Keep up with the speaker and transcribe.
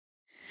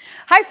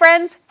Hi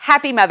friends,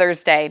 happy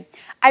Mother's Day.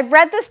 I've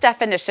read this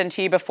definition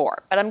to you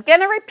before, but I'm going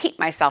to repeat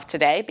myself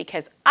today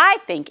because I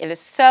think it is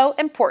so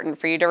important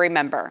for you to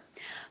remember.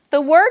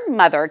 The word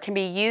mother can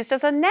be used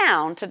as a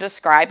noun to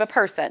describe a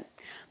person,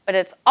 but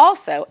it's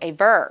also a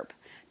verb.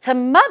 To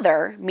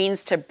mother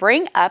means to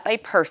bring up a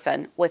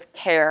person with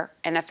care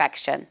and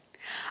affection.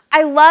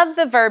 I love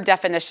the verb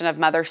definition of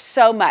mother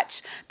so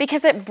much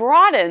because it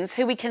broadens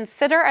who we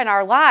consider in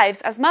our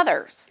lives as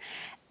mothers.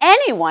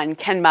 Anyone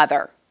can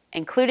mother,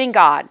 including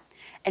God.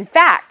 In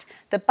fact,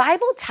 the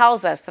Bible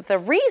tells us that the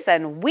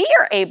reason we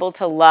are able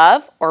to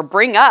love or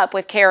bring up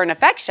with care and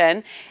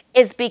affection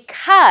is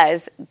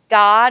because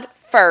God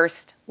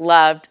first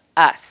loved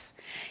us.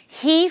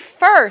 He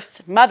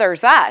first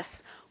mothers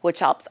us, which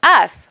helps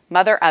us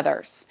mother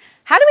others.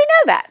 How do we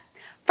know that?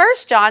 1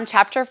 John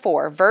chapter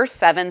 4, verse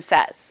 7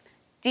 says,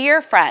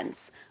 "Dear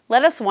friends,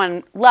 let us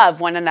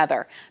love one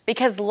another,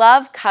 because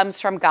love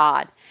comes from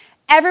God.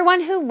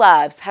 Everyone who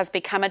loves has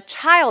become a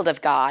child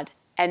of God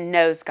and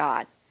knows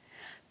God."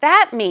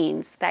 That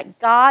means that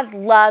God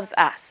loves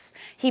us.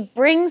 He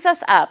brings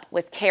us up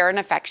with care and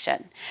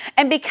affection.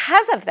 And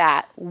because of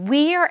that,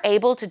 we are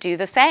able to do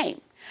the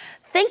same.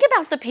 Think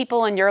about the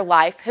people in your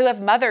life who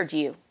have mothered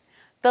you.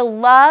 The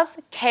love,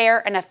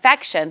 care, and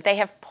affection they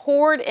have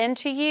poured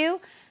into you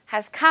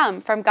has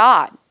come from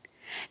God.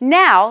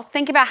 Now,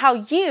 think about how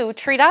you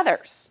treat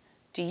others.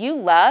 Do you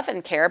love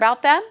and care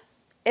about them?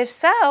 If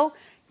so,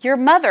 you're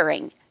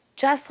mothering,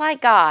 just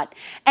like God,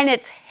 and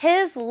it's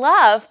His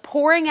love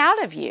pouring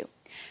out of you.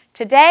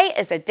 Today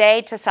is a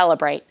day to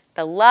celebrate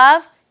the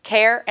love,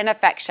 care, and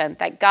affection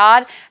that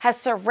God has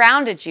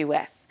surrounded you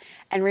with.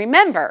 And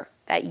remember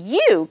that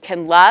you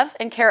can love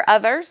and care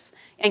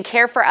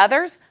for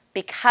others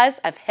because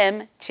of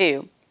Him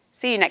too.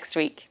 See you next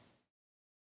week.